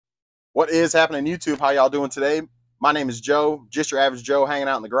What is happening, YouTube? How y'all doing today? My name is Joe, just your average Joe, hanging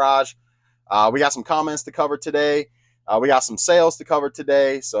out in the garage. We got some comments to cover today. We got some sales to cover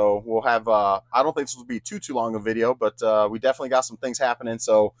today, so we'll have. I don't think this will be too long a video, but we definitely got some things happening.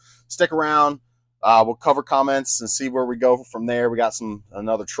 So stick around. We'll cover comments and see where we go from there. We got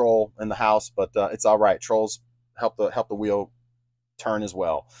another troll in the house, but it's all right. Trolls help the wheel turn as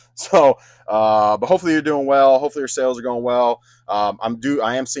well. So, but hopefully you're doing well. Hopefully your sales are going well. I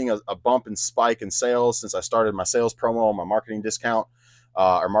am seeing a bump and spike in sales since I started my sales promo, my marketing discount,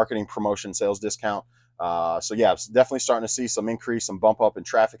 or marketing promotion sales discount. So yeah, it's definitely starting to see some increase, some bump up in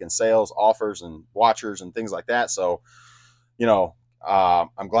traffic and sales, offers and watchers and things like that. So,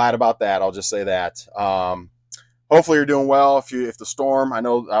 I'm glad about that. I'll just say that. Hopefully you're doing well. If the storm, I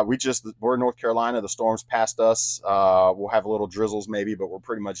know we're in North Carolina. The storm's passed us. We'll have a little drizzles maybe, but we're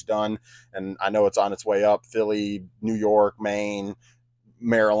pretty much done. And I know it's on its way up. Philly, New York, Maine,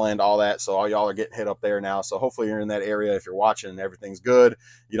 Maryland, all that. So all y'all are getting hit up there now. So hopefully you're in that area. If you're watching and everything's good,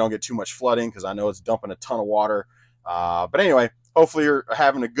 you don't get too much flooding because I know it's dumping a ton of water. But anyway, hopefully you're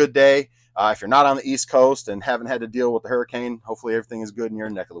having a good day. If you're not on the East Coast and haven't had to deal with the hurricane, hopefully everything is good in your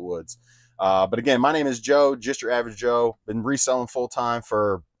neck of the woods. But again, my name is Joe, just your average Joe. Been reselling full time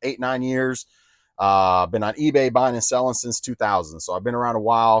for 8-9 years. Been on eBay buying and selling since 2000. So I've been around a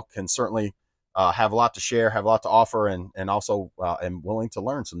while, can certainly have a lot to share, have a lot to offer, and also am willing to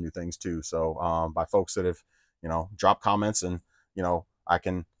learn some new things too. So by folks that have, dropped comments, and, I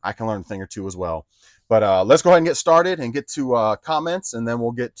can learn a thing or two as well. But let's go ahead and get started and get to comments, and then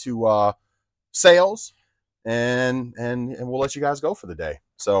we'll get to sales, and we'll let you guys go for the day.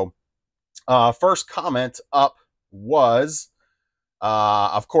 So first comment up was,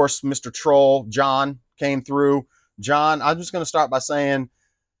 of course, Mr. Troll, John, came through. John, I'm just going to start by saying,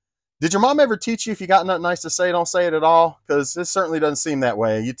 did your mom ever teach you if you got nothing nice to say, don't say it at all? Because it certainly doesn't seem that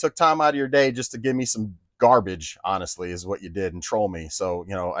way. You took time out of your day just to give me some garbage, honestly, is what you did, and troll me. So,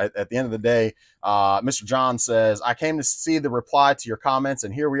 at the end of the day, Mr. John says, I came to see the reply to your comments,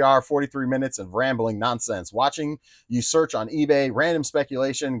 and here we are, 43 minutes of rambling nonsense. Watching you search on eBay, random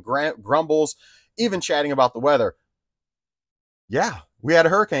speculation, grumbles, even chatting about the weather. Yeah, we had a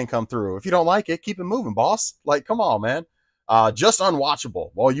hurricane come through. If you don't like it, keep it moving, boss. Like, come on, man. Just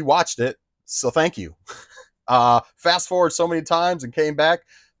unwatchable. Well, you watched it, so thank you. Fast forward so many times and came back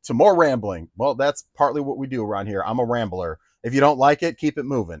to more rambling. Well, that's partly what we do around here. I'm a rambler. If you don't like it, keep it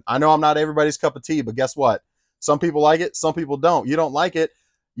moving. I know I'm not everybody's cup of tea, but guess what? Some people like it, some people don't. You don't like it,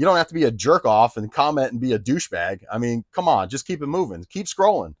 you don't have to be a jerk off and comment and be a douchebag. I mean, come on, just keep it moving. Keep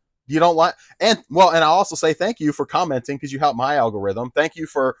scrolling. You don't like, and I also say thank you for commenting because you help my algorithm. Thank you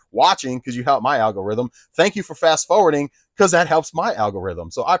for watching because you help my algorithm. Thank you for fast forwarding because that helps my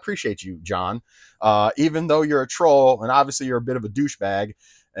algorithm. So I appreciate you, John. Even though you're a troll and obviously you're a bit of a douchebag,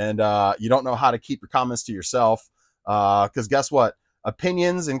 and you don't know how to keep your comments to yourself, because guess what?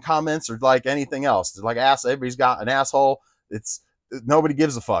 Opinions and comments are like anything else. They're like everybody's got an asshole. It's nobody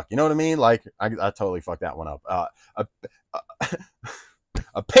gives a fuck. You know what I mean? Like I totally fucked that one up.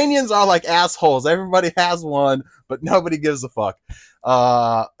 Opinions are like assholes. Everybody has one, but nobody gives a fuck.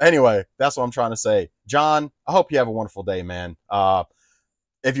 Anyway, that's what I'm trying to say. John, I hope you have a wonderful day, man.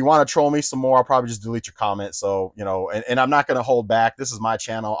 If you want to troll me some more, I'll probably just delete your comment. So, and I'm not going to hold back. This is my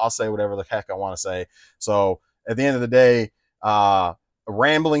channel. I'll say whatever the heck I want to say. So at the end of the day,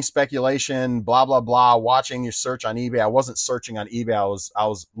 rambling speculation, blah, blah, blah, watching your search on eBay. I wasn't searching on eBay. I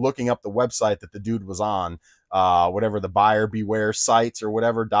was looking up the website that the dude was on, whatever, the buyer beware sites or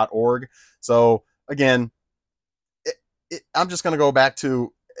whatever.org. So again, I'm just going to go back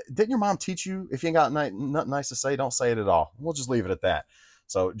to, didn't your mom teach you if you ain't got nothing nice to say, don't say it at all? We'll just leave it at that.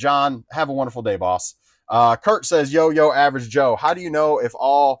 So John, have a wonderful day, boss. Kurt says, yo, average Joe, how do you know if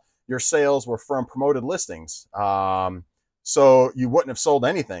all your sales were from promoted listings? So you wouldn't have sold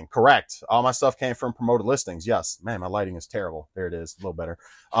anything. Correct. All my stuff came from promoted listings. Yes, man, my lighting is terrible. There it is, a little better.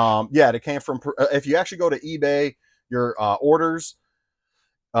 Yeah, it came from, if you actually go to eBay, your orders,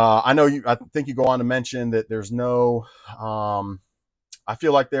 I think you go on to mention that there's no, I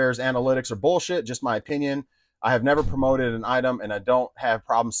feel like there's analytics are bullshit, just my opinion. I have never promoted an item, and I don't have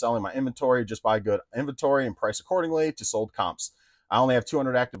problems selling my inventory. Just buy good inventory and price accordingly to sold comps. I only have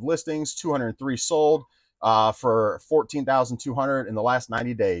 200 active listings, 203 sold for 14,200 in the last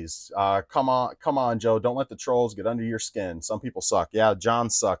 90 days. Come on, Joe. Don't let the trolls get under your skin. Some people suck. Yeah, John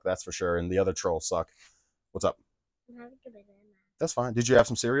suck, that's for sure, and the other trolls suck. What's up? That's fine. Did you have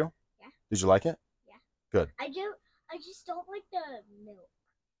some cereal? Yeah. Did you like it? Yeah. Good. I just don't like the milk.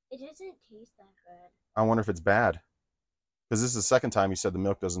 It doesn't taste that good. I wonder if it's bad. Because this is the second time you said the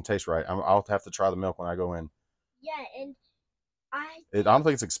milk doesn't taste right. I'll have to try the milk when I go in. Yeah, and I don't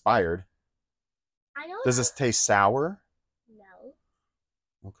think it's expired. I know. Does this taste sour? No.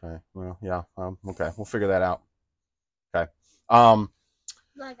 Okay. Well, yeah. Okay. We'll figure that out. Okay.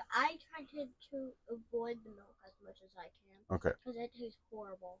 Like, I try to avoid the milk as much as I can. Okay. Because it tastes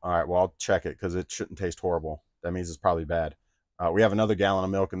horrible. All right. Well, I'll check it because it shouldn't taste horrible. That means it's probably bad. We have another gallon of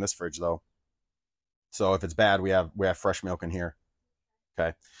milk in this fridge though. So if it's bad, we have fresh milk in here.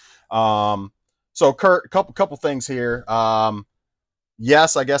 Okay. So Kurt, couple things here.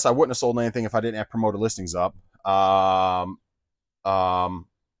 Yes, I guess I wouldn't have sold anything if I didn't have promoted listings up. I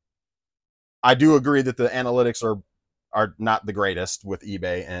do agree that the analytics are not the greatest with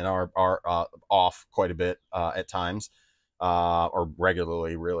eBay and are off quite a bit at times, or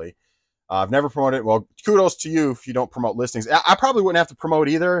regularly, really. I've never promoted. Well, kudos to you if you don't promote listings. I probably wouldn't have to promote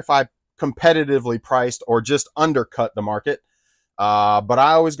either if I competitively priced or just undercut the market. But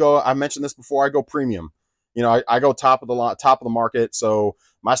I always go. I mentioned this before. I go premium. You know, I go top of the market. So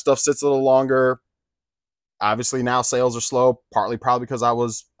my stuff sits a little longer. Obviously now sales are slow, partly probably because I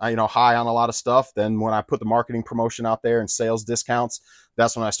was, high on a lot of stuff. Then when I put the marketing promotion out there and sales discounts,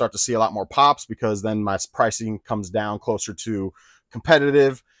 that's when I start to see a lot more pops because then my pricing comes down closer to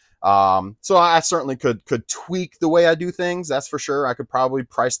competitive. So I certainly could tweak the way I do things. That's for sure. I could probably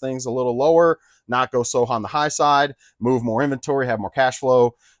price things a little lower, not go so on the high side, move more inventory, have more cash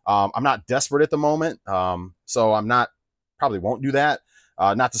flow. I'm not desperate at the moment. So probably won't do that.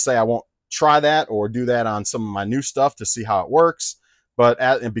 Not to say I won't try that or do that on some of my new stuff to see how it works. But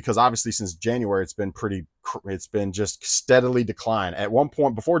because obviously since January, it's been just steadily decline. At one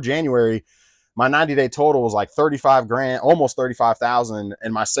point before January, my 90-day total was like 35 grand, almost 35,000.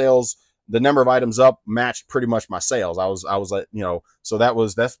 And my sales, the number of items up matched pretty much my sales. I was like, so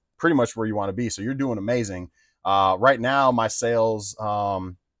that's pretty much where you want to be. So you're doing amazing. Right now, my sales, I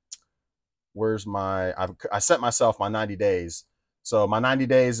set myself my 90 days. So my 90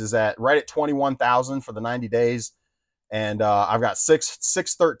 days is right at 21,000 for the 90 days. And I've got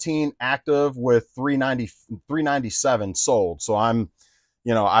 613 active with 397 sold. So I'm,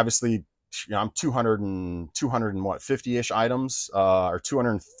 obviously, I'm 200 what 50-ish items or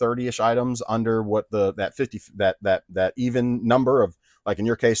 230-ish items under what that 50 that even number of, like in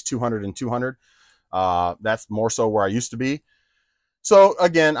your case 200 and 200. That's more so where I used to be. So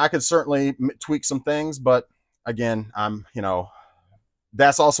again, I could certainly tweak some things, but again,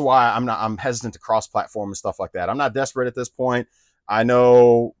 that's also why I'm hesitant to cross-platform and stuff like that. I'm not desperate at this point. I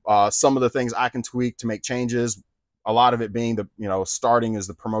know some of the things I can tweak to make changes. A lot of it being starting is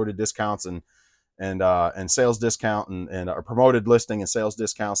the promoted discounts and sales discount and a promoted listing and sales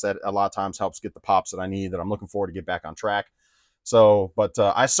discounts that a lot of times helps get the pops that I need that I'm looking forward to get back on track. So, but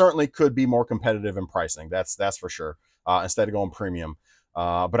I certainly could be more competitive in pricing. That's for sure. Instead of going premium.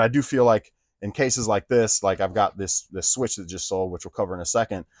 But I do feel like in cases like this, like I've got this switch that just sold, which we'll cover in a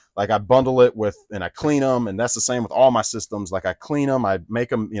second. Like I bundle it with, and I clean them, and that's the same with all my systems. Like I clean them, I make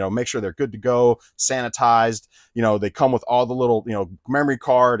them, make sure they're good to go, sanitized. They come with all the little, memory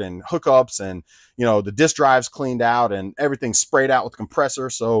card and hookups, and the disk drives cleaned out, and everything sprayed out with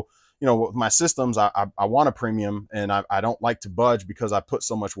compressor. So with my systems, I want a premium, and I don't like to budge because I put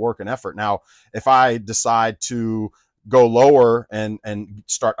so much work and effort. Now, if I decide to go lower and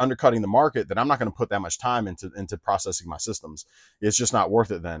start undercutting the market, then I'm not going to put that much time into processing my systems. It's just not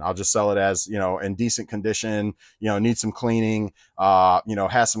worth it. Then I'll just sell it as, in decent condition, needs some cleaning,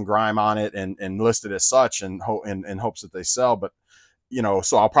 has some grime on it and list it as such and hopes that they sell. But,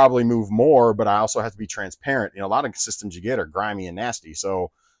 so I'll probably move more, but I also have to be transparent. A lot of systems you get are grimy and nasty. So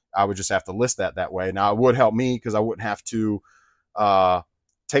I would just have to list that way. Now it would help me because I wouldn't have to,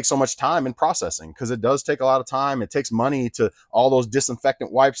 take so much time in processing, because it does take a lot of time. It takes money to all those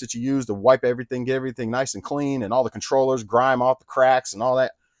disinfectant wipes that you use to wipe everything, get everything nice and clean, and all the controllers, grime off the cracks and all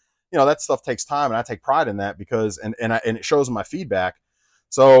that. That stuff takes time, and I take pride in that because and it shows in my feedback.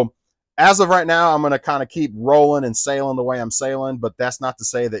 So as of right now, I'm going to kind of keep rolling and sailing the way I'm sailing, but that's not to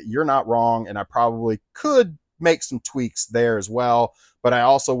say that you're not wrong, and I probably could make some tweaks there as well. But I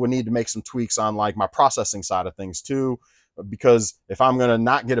also would need to make some tweaks on like my processing side of things too, because if I'm going to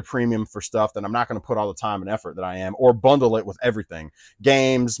not get a premium for stuff, then I'm not going to put all the time and effort that I am, or bundle it with everything,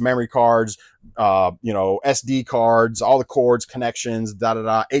 games, memory cards, SD cards, all the cords, connections,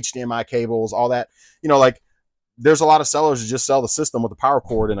 HDMI cables, all that, like there's a lot of sellers who just sell the system with a power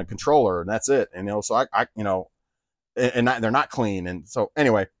cord and a controller and that's it. And, so they're not clean. And so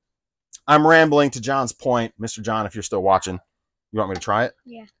anyway, I'm rambling to John's point. Mr. John, if you're still watching, you want me to try it?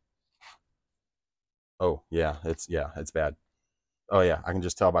 Yeah. Oh yeah, it's bad. Oh yeah, I can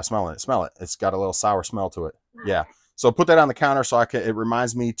just tell by smelling it. Smell it. It's got a little sour smell to it. Yeah. So put that on the counter so it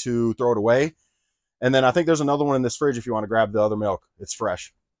reminds me to throw it away. And then I think there's another one in this fridge if you want to grab the other milk. It's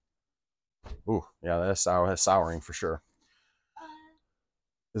fresh. Ooh, yeah, that's sour. That's souring for sure.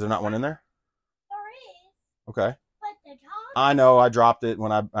 Is there not one in there? There is. Okay. But the top. I know I dropped it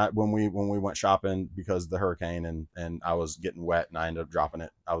when when we went shopping because of the hurricane and I was getting wet and I ended up dropping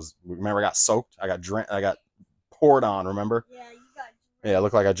it. Remember I got soaked. I got poured on. Remember? Yeah, you got. Yeah, it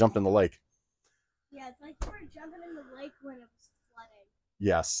looked like I jumped in the lake. Yeah, it's like you were jumping in the lake when it was flooding.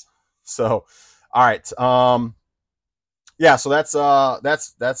 Yes. So, all right. Yeah, so that's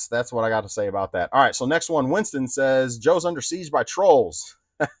what I got to say about that. All right, so next one, Winston says Joe's under siege by trolls.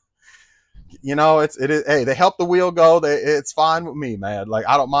 You know, it is. Hey, they help the wheel go. It's fine with me, man. Like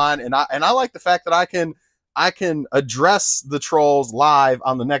I don't mind, and I like the fact that I can address the trolls live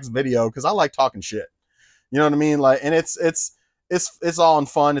on the next video because I like talking shit. You know what I mean? Like, and it's all in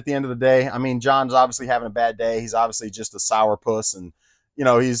fun at the end of the day. I mean, John's obviously having a bad day. He's obviously just a sourpuss, and you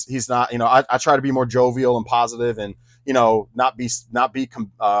know he's not. You know, I try to be more jovial and positive, and you know not be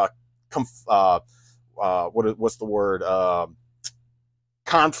what's the word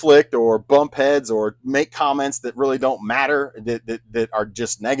conflict or bump heads or make comments that really don't matter that are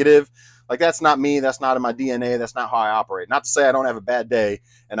just negative. Like that's not me. That's not in my DNA. That's not how I operate. Not to say I don't have a bad day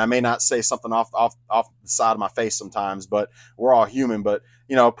and I may not say something off the side of my face sometimes, but we're all human. But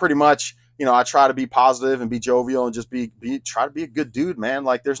you know, pretty much, you know, I try to be positive and be jovial and just try to be a good dude, man.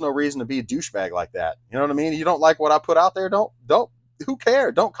 Like there's no reason to be a douchebag like that. You know what I mean? You don't like what I put out there? Don't who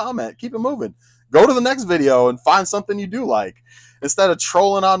cares? Don't comment. Keep it moving. Go to the next video and find something you do like instead of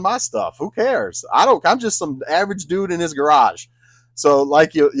trolling on my stuff. Who cares? I'm just some average dude in his garage. So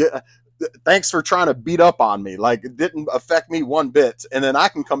like thanks for trying to beat up on me. Like it didn't affect me one bit. And then I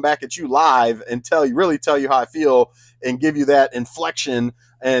can come back at you live and really tell you how I feel and give you that inflection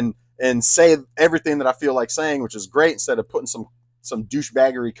and say everything that I feel like saying, which is great, instead of putting some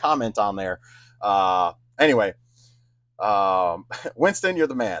douchebaggery comment on there. Anyway, Winston, you're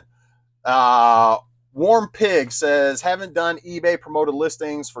the man. Warm Pig says, haven't done eBay promoted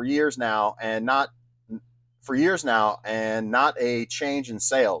listings for years now and not a change in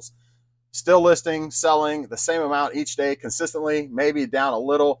sales. Still listing, selling the same amount each day consistently, maybe down a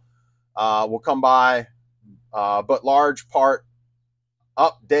little, will come by, but large part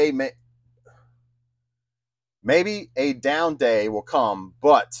up day, maybe a down day will come,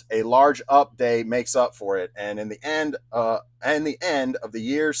 but a large up day makes up for it. And in the end of the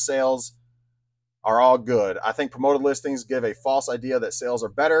year, sales are all good. I think promoted listings give a false idea that sales are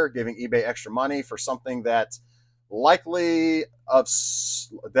better, giving eBay extra money for something that likely have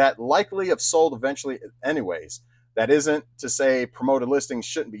sold eventually anyways. That isn't to say promoted listings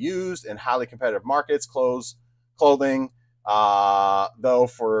shouldn't be used in highly competitive markets, clothing, though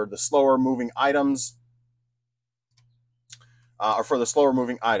for the slower moving items,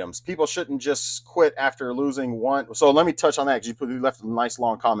 people shouldn't just quit after losing one. So let me touch on that because you left a nice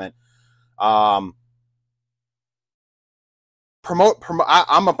long comment. I'm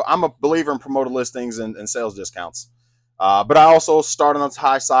a believer in promoted listings and sales discounts. But I also start on the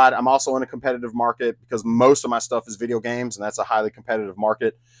high side. I'm also in a competitive market because most of my stuff is video games, and that's a highly competitive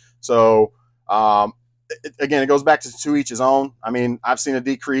market. So, again, it goes back to each his own. I mean, I've seen a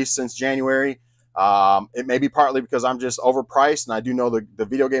decrease since January. It may be partly because I'm just overpriced, and I do know the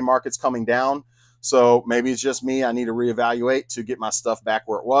video game market's coming down. So maybe it's just me. I need to reevaluate to get my stuff back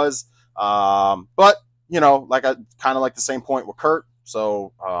where it was. But you know, like I kind of like the same point with Kurt.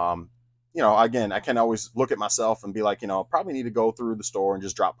 So, you know, again, I can always look at myself and be like, you know, probably need to go through the store and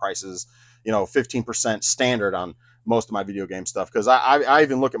just drop prices, you know, 15% standard on most of my video game stuff. Cause I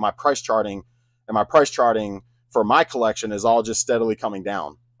even look at my price charting, and my price charting for my collection is all just steadily coming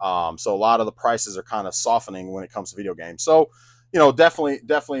down. So a lot of the prices are kind of softening when it comes to video games. So, you know,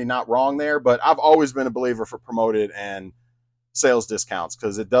 definitely not wrong there, but I've always been a believer for promoted and sales discounts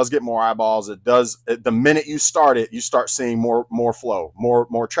because it does get more eyeballs. The minute you start it, you start seeing more flow,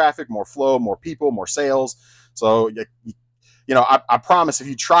 more traffic, more flow, more people, more sales. So, you know, I promise if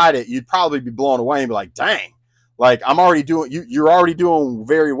you tried it, you'd probably be blown away and be like, dang, like I'm already doing, you're already doing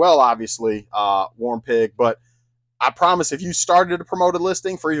very well, obviously, Warm Pig. But I promise if you started a promoted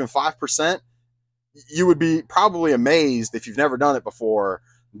listing for even 5%, you would be probably amazed if you've never done it before.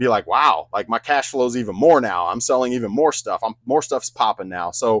 Be like, wow, like my cash flow is even more now. I'm selling even more stuff. More stuff's popping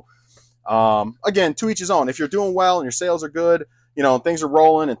now. So, again, to each his own. If you're doing well and your sales are good, you know, and things are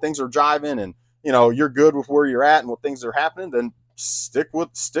rolling and things are jiving, and you know you're good with where you're at and what things are happening, then stick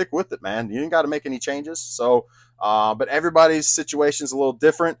with it, man. You ain't got to make any changes. So, but everybody's situation is a little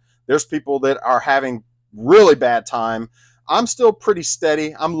different. There's people that are having really bad time. I'm still pretty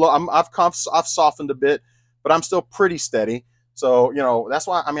steady. I've softened a bit, but I'm still pretty steady. So, that's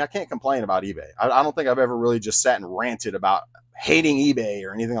why, I mean, I can't complain about eBay. I don't think I've ever really just sat and ranted about hating eBay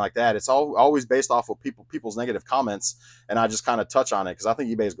or anything like that. It's always based off of people's negative comments. And I just kind of touch on it because I think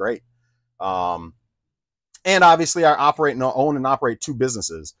eBay is great. And obviously I own and operate two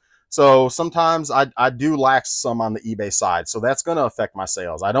businesses. So sometimes I do lack some on the eBay side. So that's going to affect my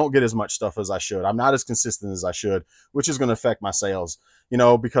sales. I don't get as much stuff as I should. I'm not as consistent as I should, which is going to affect my sales,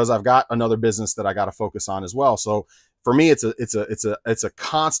 because I've got another business that I got to focus on as well. So for me, it's a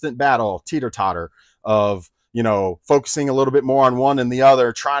constant battle, teeter-totter of, focusing a little bit more on one and the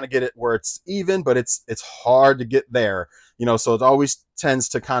other, trying to get it where it's even, but it's hard to get there, so it always tends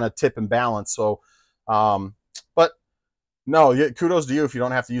to kind of tip and balance. So, but no, kudos to you if you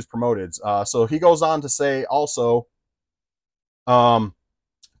don't have to use promoted. So he goes on to say also,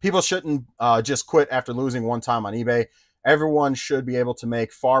 people shouldn't just quit after losing one time on eBay. Everyone should be able to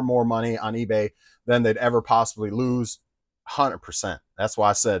make far more money on eBay than they'd ever possibly lose. 100%. That's why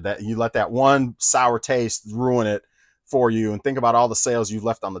I said that you let that one sour taste ruin it for you, and think about all the sales you've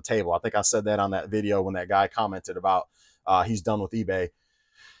left on the table. I think I said that on that video when that guy commented about he's done with eBay.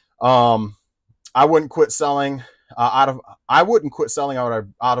 I wouldn't quit selling out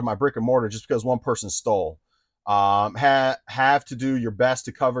of my brick and mortar just because one person stole. Have to do your best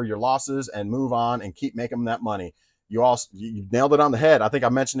to cover your losses and move on and keep making that money. You nailed it on the head. I think I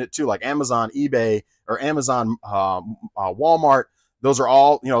mentioned it too, like Amazon, eBay, or Amazon, Walmart. Those are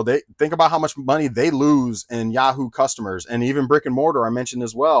all, they think about how much money they lose in Yahoo customers, and even brick and mortar I mentioned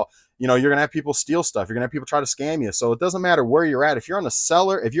as well. You're going to have people steal stuff. You're going to have people try to scam you. So it doesn't matter where you're at. If you're a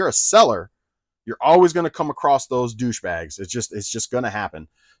seller, you're always going to come across those douchebags. It's just going to happen.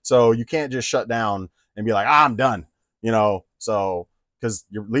 So you can't just shut down and be like, I'm done, so, because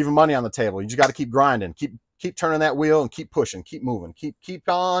you're leaving money on the table. You just got to keep grinding, keep turning that wheel and keep pushing, keep moving, keep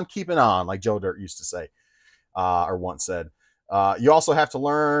on keeping on, like Joe Dirt used to say, or once said. You also have to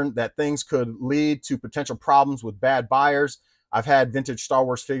learn that things could lead to potential problems with bad buyers. I've had vintage Star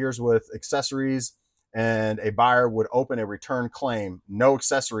Wars figures with accessories, and a buyer would open a return claim, no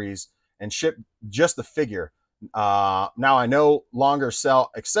accessories, and ship just the figure. Now I no longer sell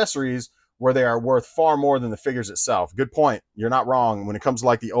accessories where they are worth far more than the figures itself. Good point. You're not wrong. When it comes to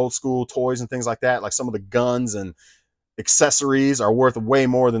like the old school toys and things like that, like some of the guns and accessories are worth way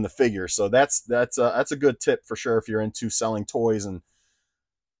more than the figure. So that's a good tip for sure if you're into selling toys. And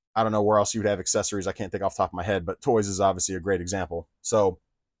I don't know where else you would have accessories. I can't think off the top of my head, but toys is obviously a great example. So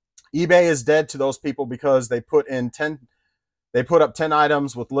eBay is dead to those people because they put up 10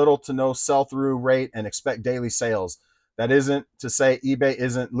 items with little to no sell-through rate and expect daily sales. That isn't to say eBay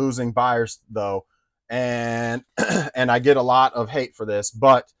isn't losing buyers though. And I get a lot of hate for this,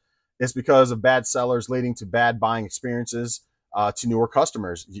 but it's because of bad sellers leading to bad buying experiences to newer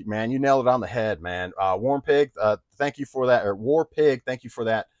customers. Man, you nailed it on the head, man. Warm Pig, thank you for that. Or War Pig, thank you for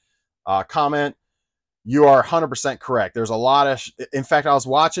that comment. You are 100% correct. There's a lot of, in fact, I was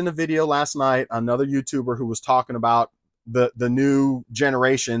watching a video last night, another YouTuber who was talking about the new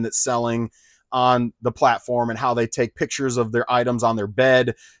generation that's selling on the platform and how they take pictures of their items on their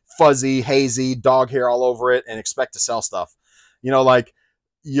bed, fuzzy, hazy, dog hair all over it, and expect to sell stuff. Like,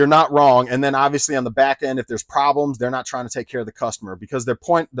 you're not wrong. And then obviously on the back end, if there's problems, they're not trying to take care of the customer, because the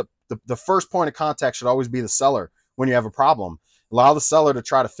first point of contact should always be the seller when you have a problem. Allow the seller to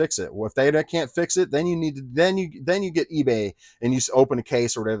try to fix it. Well, if they can't fix it, then you get eBay and you open a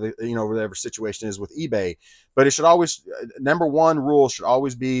case or whatever, whatever situation is with eBay. But it should always, number one rule should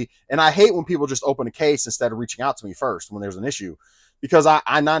always be, and I hate when people just open a case instead of reaching out to me first when there's an issue, because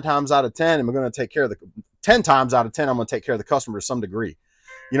I 9 times out of 10 am going to take care of 10 times out of 10, I'm going to take care of the customer to some degree.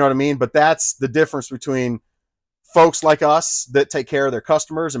 You know what I mean? But that's the difference between folks like us that take care of their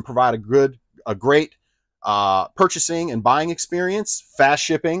customers and provide a great purchasing and buying experience, fast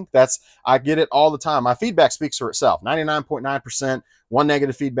shipping. I get it all the time. My feedback speaks for itself. 99.9%, one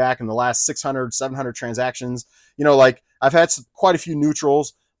negative feedback in the last 600, 700 transactions. Like, I've had quite a few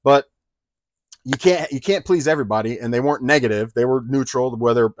neutrals, but you can't please everybody. And they weren't negative. They were neutral.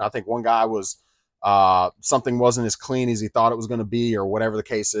 Whether, I think one guy was, something wasn't as clean as he thought it was going to be, or whatever the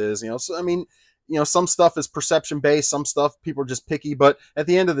case is, so, I mean, some stuff is perception based, some stuff people are just picky, but at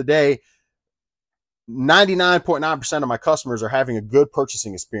the end of the day, 99.9% of my customers are having a good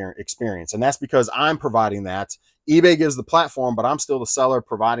purchasing experience. And that's because I'm providing that. eBay gives the platform, but I'm still the seller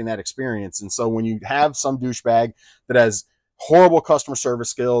providing that experience. And so when you have some douchebag that has horrible customer service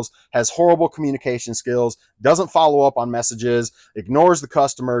skills, has horrible communication skills, doesn't follow up on messages, ignores the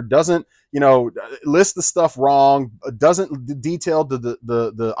customer, doesn't, list the stuff wrong, doesn't detail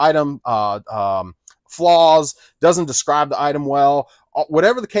the item flaws, doesn't describe the item well,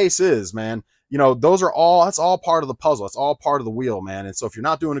 whatever the case is, man, you know, that's all part of the puzzle. It's all part of the wheel, man. And so if you're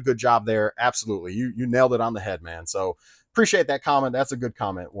not doing a good job there, absolutely, you nailed it on the head, man. So appreciate that comment. That's a good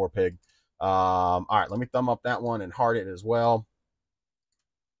comment, War Pig. All right, let me thumb up that one and heart it as well.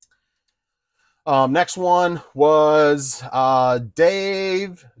 Next one was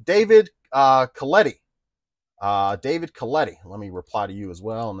David Coletti. David Coletti. Let me reply to you as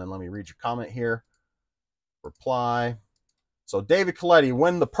well, and then let me read your comment here. Reply. So David Coletti,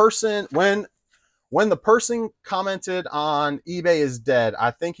 when the person commented on eBay is dead,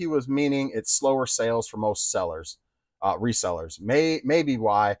 I think he was meaning it's slower sales for most sellers, resellers. Maybe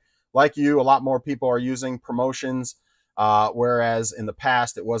why. Like you, a lot more people are using promotions, whereas in the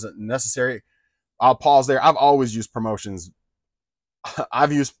past it wasn't necessary. I'll pause there. I've always used promotions.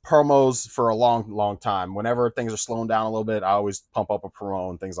 I've used promos for a long time. Whenever things are slowing down a little bit, I always pump up a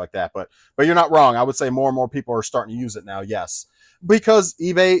promo and things like that. But you're not wrong. I would say more and more people are starting to use it now. Yes, because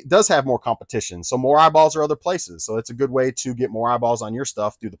eBay does have more competition, so more eyeballs are other places. So it's a good way to get more eyeballs on your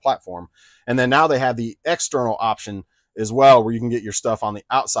stuff through the platform. And then now they have the external option as well, where you can get your stuff on the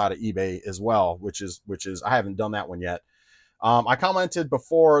outside of eBay as well, which is I haven't done that one yet. I commented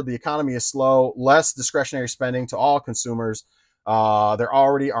before, the economy is slow, less discretionary spending to all consumers. There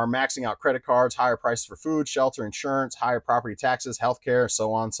already are maxing out credit cards, higher prices for food, shelter, insurance, higher property taxes, healthcare,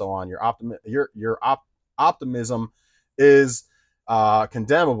 so on, so on. Your optimism is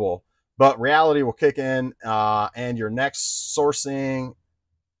condemnable, but reality will kick in, and your next sourcing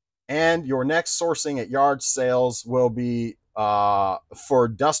at yard sales will be for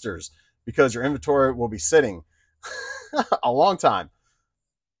dusters, because your inventory will be sitting a long time.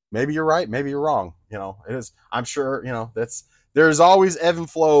 Maybe you're right, maybe you're wrong. You know, it is. I'm sure, you know, there's always ebb and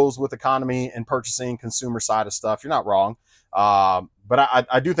flows with economy and purchasing, consumer side of stuff. You're not wrong, but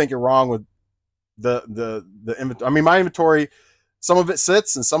I do think you're wrong with the inventory. I mean, my inventory, some of it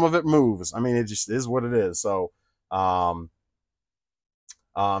sits and some of it moves. I mean, it just is what it is. So happens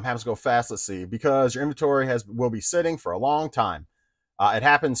to go fast. Let's see, because your inventory will be sitting for a long time. It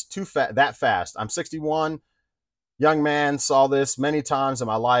happens that fast. I'm 61. Young man, saw this many times in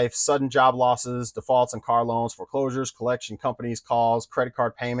my life. Sudden job losses, defaults on car loans, foreclosures, collection companies, calls, credit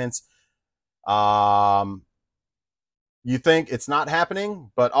card payments. You think it's not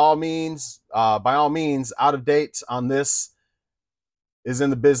happening, but by all means, out of date on this is in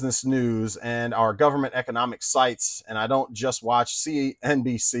the business news and our government economic sites. And I don't just watch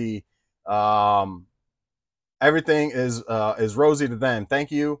CNBC. Everything is rosy to them.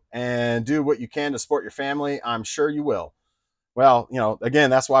 Thank you, and do what you can to support your family. I'm sure you will. Well, you know, again,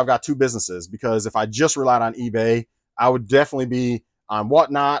 that's why I've got two businesses, because if I just relied on eBay, I would definitely be on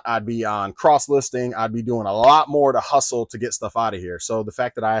Whatnot. I'd be on cross listing. I'd be doing a lot more to hustle to get stuff out of here. So the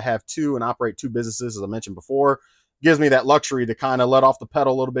fact that I have two and operate two businesses, as I mentioned before, gives me that luxury to kind of let off the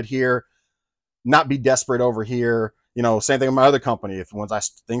pedal a little bit here, not be desperate over here. You know, same thing with my other company. If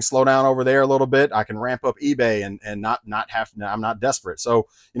once things slow down over there a little bit, I can ramp up eBay and not have to, I'm not desperate. So,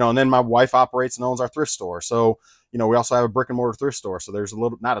 you know, and then my wife operates and owns our thrift store. So, you know, we also have a brick and mortar thrift store. So there's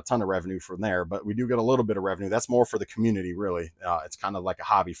not a ton of revenue from there, but we do get a little bit of revenue. That's more for the community, really. It's kind of like a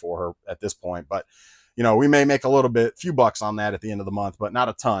hobby for her at this point, but you know, we may make a few bucks on that at the end of the month, but not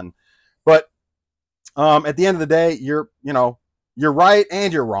a ton. But at the end of the day, you're right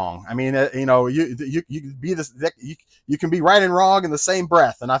and you're wrong. I mean, you know, you can be right and wrong in the same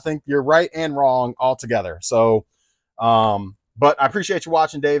breath, and I think you're right and wrong all together. So, but I appreciate you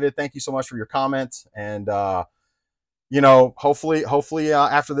watching, David. Thank you so much for your comments, and you know, hopefully,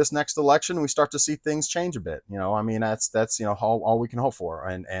 after this next election, we start to see things change a bit. You know, I mean, that's you know all we can hope for,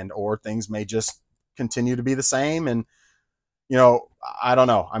 and or things may just continue to be the same. And you know, I don't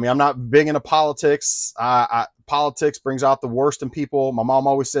know. I mean, I'm not big into politics. Politics brings out the worst in people. My mom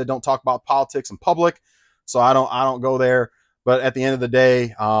always said, "Don't talk about politics in public," so I don't go there. But at the end of the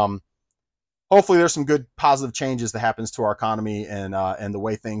day, hopefully, there's some good positive changes that happens to our economy and the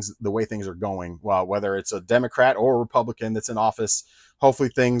way things are going. Well, whether it's a Democrat or a Republican that's in office, hopefully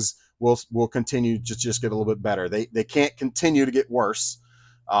things will continue to just get a little bit better. They can't continue to get worse.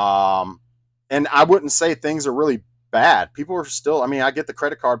 And I wouldn't say things are really bad. People are still, I mean, I get the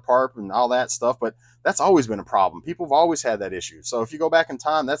credit card part and all that stuff, but that's always been a problem. People have always had that issue. So if you go back in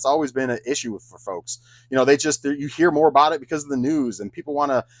time, that's always been an issue for folks. You know, you hear more about it because of the news, and people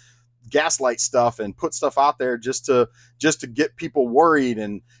want to gaslight stuff and put stuff out there just to get people worried.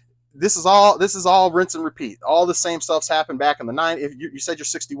 And this is all rinse and repeat. All the same stuff's happened back in the 90s. If you said you're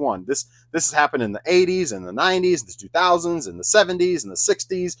 61, this has happened in the 80s and the 90s, the 2000s and the 70s and the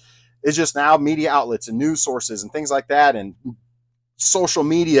 60s. It's just now media outlets and news sources and things like that, and social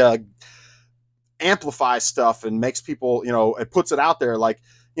media amplifies stuff and makes people, you know, it puts it out there like,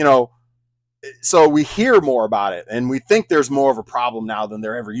 you know, So we hear more about it, and we think there's more of a problem now than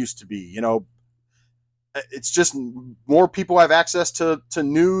there ever used to be. It's just more people have access to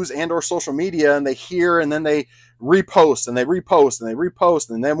news and or social media, and they hear, and then they repost and they repost and they repost,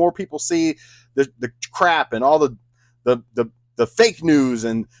 and then more people see the crap and all the fake news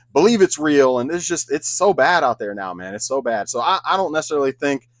and believe it's real, and it's so bad out there now, man. It's so bad. So I don't necessarily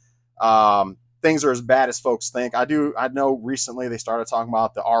think things are as bad as folks think. I know recently they started talking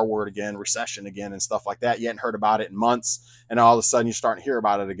about the R word again, recession again, and stuff like that. You hadn't heard about it in months, and all of a sudden you're starting to hear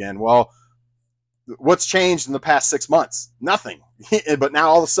about it again. Well, what's changed in the past 6 months? Nothing. But now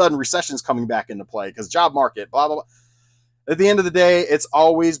all of a sudden recession's coming back into play because job market, blah, blah, blah. At the end of the day, it's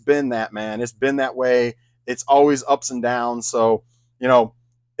always been that, man. It's been that way. It's always ups and downs. So,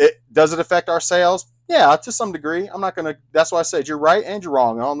 does it affect our sales? Yeah, to some degree. I'm not going to, that's why I said you're right and you're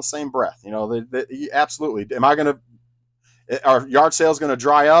wrong all in the same breath. Absolutely. Am I going to, are yard sales going to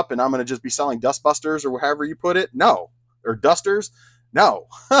dry up and I'm going to just be selling dustbusters or however you put it? No. Or dusters? No.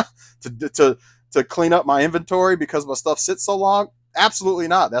 to clean up my inventory because my stuff sits so long? Absolutely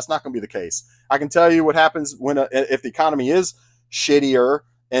not. That's not going to be the case. I can tell you what happens if the economy is shittier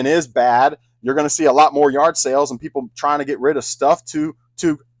and is bad. You're going to see a lot more yard sales and people trying to get rid of stuff to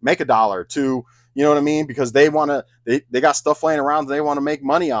make a dollar, to, you know what I mean? Because they got stuff laying around that they want to make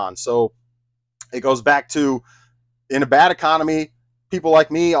money on. So it goes back to, in a bad economy, people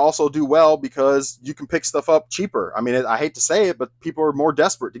like me also do well because you can pick stuff up cheaper. I mean, I hate to say it, but people are more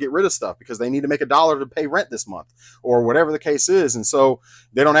desperate to get rid of stuff because they need to make a dollar to pay rent this month or whatever the case is. And so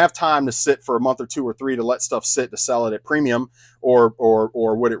they don't have time to sit for a month or 2 or 3 to let stuff sit to sell it at premium or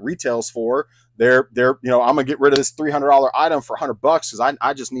what it retails for. I'm gonna get rid of this $300 item for $100 because I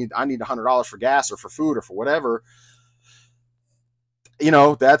need $100 for gas or for food or for whatever.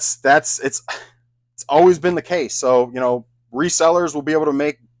 It's always been the case. So, resellers will be able to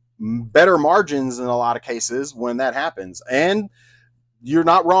make better margins in a lot of cases when that happens. And you're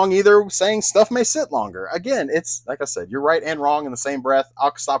not wrong either saying stuff may sit longer. Again, it's like I said, you're right and wrong in the same breath.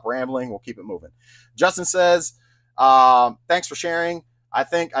 I'll stop rambling. We'll keep it moving. Justin says, thanks for sharing. I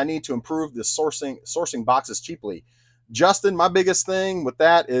think I need to improve the sourcing boxes cheaply. Justin, my biggest thing with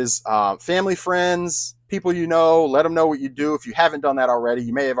that is family, friends, people let them know what you do. If you haven't done that already,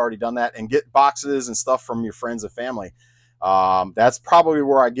 you may have already done that, and get boxes and stuff from your friends and family. That's probably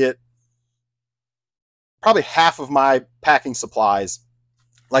where I get probably half of my packing supplies.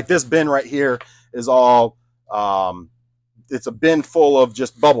 Like this bin right here is all, it's a bin full of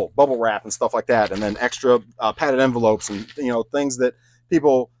just bubble wrap and stuff like that. And then extra padded envelopes and, things that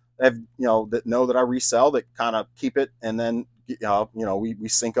people have, that know that I resell that kind of keep it. And then, we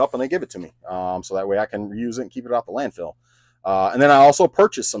sync up and they give it to me. So that way I can reuse it and keep it out the landfill. And then I also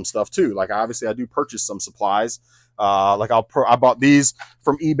purchase some stuff too. Like obviously I do purchase some supplies. I bought these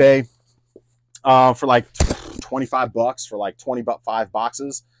from eBay for like $25 for like 25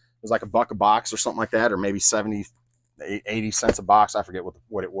 boxes. It was like $1 a box or something like that, or maybe 80 cents a box. I forget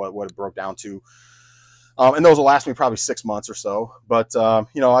what it broke down to. And those will last me probably 6 months or so. But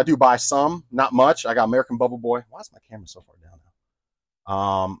I do buy some, not much. I got American Bubble Boy. Why is my camera so far down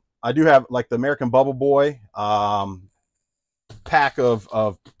now? I do have like the American Bubble Boy pack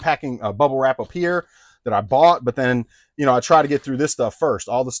of packing bubble wrap up here that I bought, but then I try to get through this stuff first,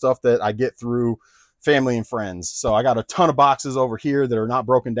 all the stuff that I get through family and friends. So I got a ton of boxes over here that are not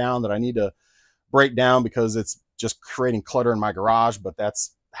broken down that I need to break down because it's just creating clutter in my garage, but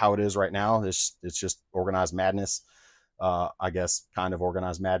that's how it is right now. It's just organized madness. I guess kind of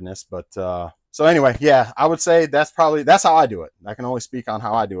organized madness, but so anyway, yeah, I would say that's how I do it. I can only speak on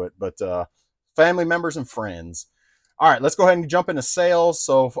how I do it, but family members and friends. All right, let's go ahead and jump into sales.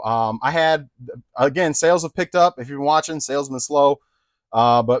 So sales have picked up. If you've been watching, sales have been slow,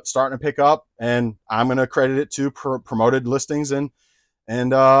 but starting to pick up, and I'm going to credit it to promoted listings and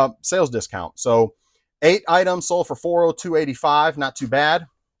sales discount. So 8 items sold for $402.85, not too bad.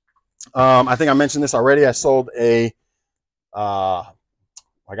 I think I mentioned this already. I sold I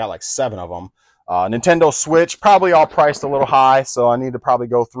got like 7 of them. Nintendo Switch, probably all priced a little high, so I need to probably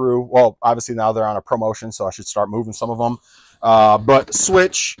go through. Well, obviously now they're on a promotion, so I should start moving some of them. But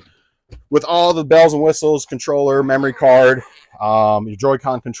Switch with all the bells and whistles, controller, memory card, your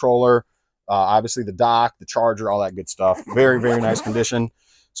Joy-Con controller, obviously the dock, the charger, all that good stuff. Very, very nice condition.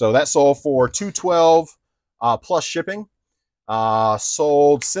 So that sold for $212 plus shipping.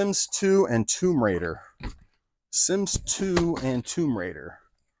 Sold Sims 2 and Tomb Raider. Sims 2 and Tomb Raider.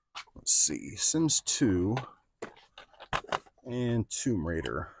 Let's see, Sims 2 and Tomb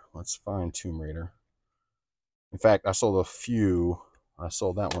Raider. Let's find Tomb Raider. In fact, I sold a few. I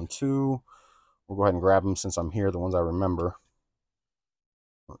sold that one too. We'll go ahead and grab them since I'm here, the ones I remember.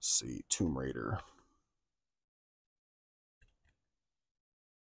 Let's see, Tomb Raider.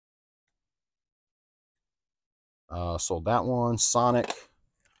 Sold that one. Sonic.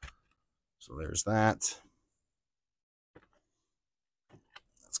 So there's that.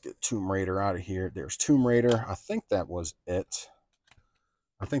 Let's get Tomb Raider out of here. There's Tomb Raider. I think that was it.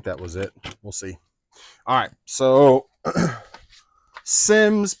 We'll see. All right. So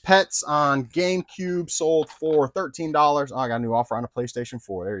Sims Pets on GameCube sold for $13. Oh, I got a new offer on a PlayStation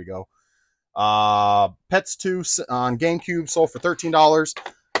 4. There you go. Pets 2 on GameCube sold for $13.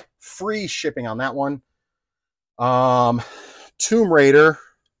 Free shipping on that one. Tomb Raider.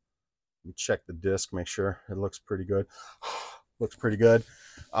 Let me check the disc, make sure it looks pretty good. Looks pretty good.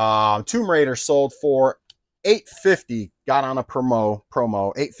 Tomb Raider sold for $8.50. Got on a promo.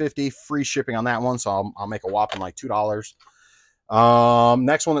 $8.50 free shipping on that one, so I'll make a whopping like $2.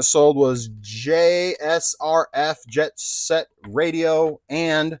 Next one that sold was JSRF Jet Set Radio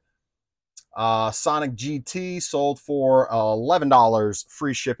and Sonic GT sold for $11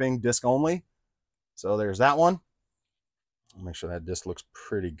 free shipping, disc only. So there's that one. I'll make sure that disc looks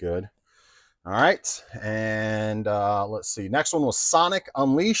pretty good. All right, and let's see. Next one was Sonic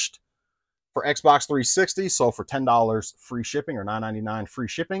Unleashed for Xbox 360, sold for $10 free shipping or $9.99 free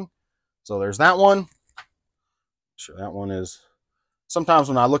shipping. So there's that one. Sure, that one is. Sometimes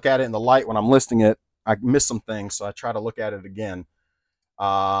when I look at it in the light when I'm listing it, I miss some things, so I try to look at it again.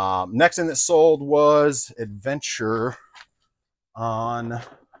 Next thing that sold was Adventure on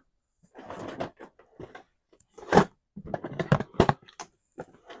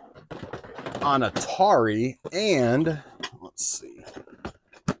Atari, and let's see,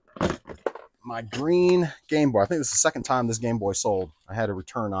 my green Game Boy. I think this is the second time this Game Boy sold. I had a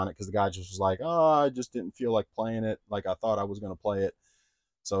return on it because the guy just was like, oh, I just didn't feel like playing it like I thought I was going to play it.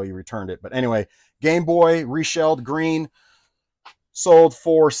 So he returned it. But anyway, Game Boy reshelled green sold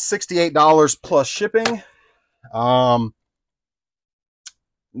for $68 plus shipping.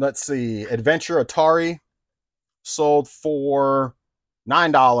 Let's see, Adventure Atari sold for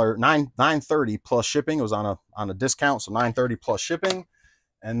 $9.30 plus shipping. It was on a discount, so $9.30 plus shipping.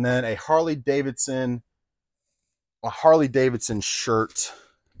 And then a Harley Davidson shirt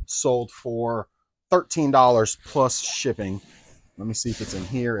sold for $13 plus shipping. Let me see if it's in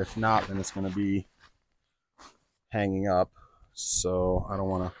here. If not, then it's going to be hanging up. So I don't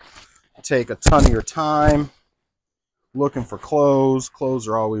want to take a ton of your time looking for clothes. Clothes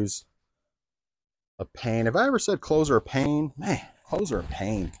are always a pain. Have I ever said clothes are a pain? Man, clothes are a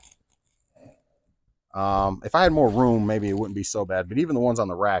pain. If I had more room, maybe it wouldn't be so bad. But even the ones on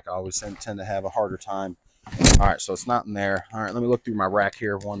the rack, I always tend to have a harder time. All right, so it's not in there. All right, let me look through my rack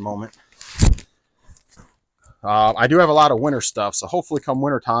here one moment. I do have a lot of winter stuff, so hopefully come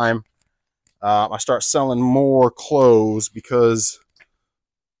winter time, I start selling more clothes because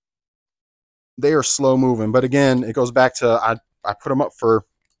they are slow moving. But again, it goes back to I put them up for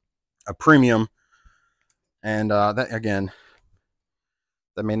a premium, and that again,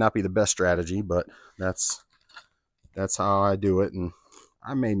 that may not be the best strategy, but that's how I do it, and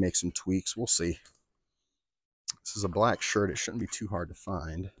I may make some tweaks. We'll see. This is a black shirt. It shouldn't be too hard to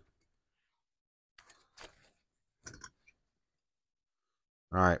find.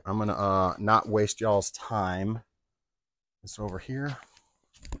 All right, I'm gonna not waste y'all's time. It's over here.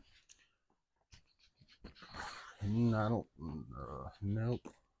 I don't. Nope.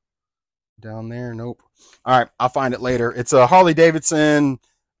 Down there. Nope. All right, I'll find it later. It's a Harley Davidson.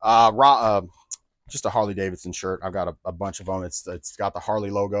 Just a Harley Davidson shirt. I've got a bunch of them. It's got the Harley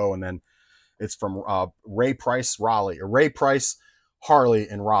logo, and then it's from Ray Price Harley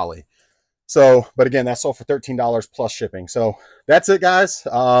in Raleigh. So, but again, that sold for $13 plus shipping. So that's it, guys.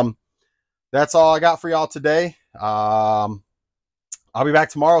 That's all I got for y'all today. I'll be back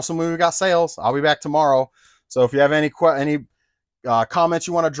tomorrow. Some we got sales. I'll be back tomorrow. So if you have any comments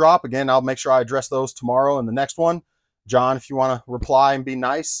you want to drop, again, I'll make sure I address those tomorrow in the next one. John, if you want to reply and be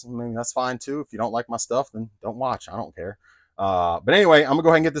nice, I mean, that's fine too. If you don't like my stuff, then don't watch. I don't care. But anyway, I'm gonna go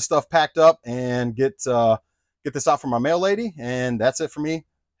ahead and get this stuff packed up and get this out for my mail lady. And that's it for me.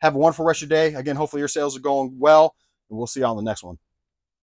 Have a wonderful rest of your day. Again, hopefully your sales are going well, and we'll see you on the next one.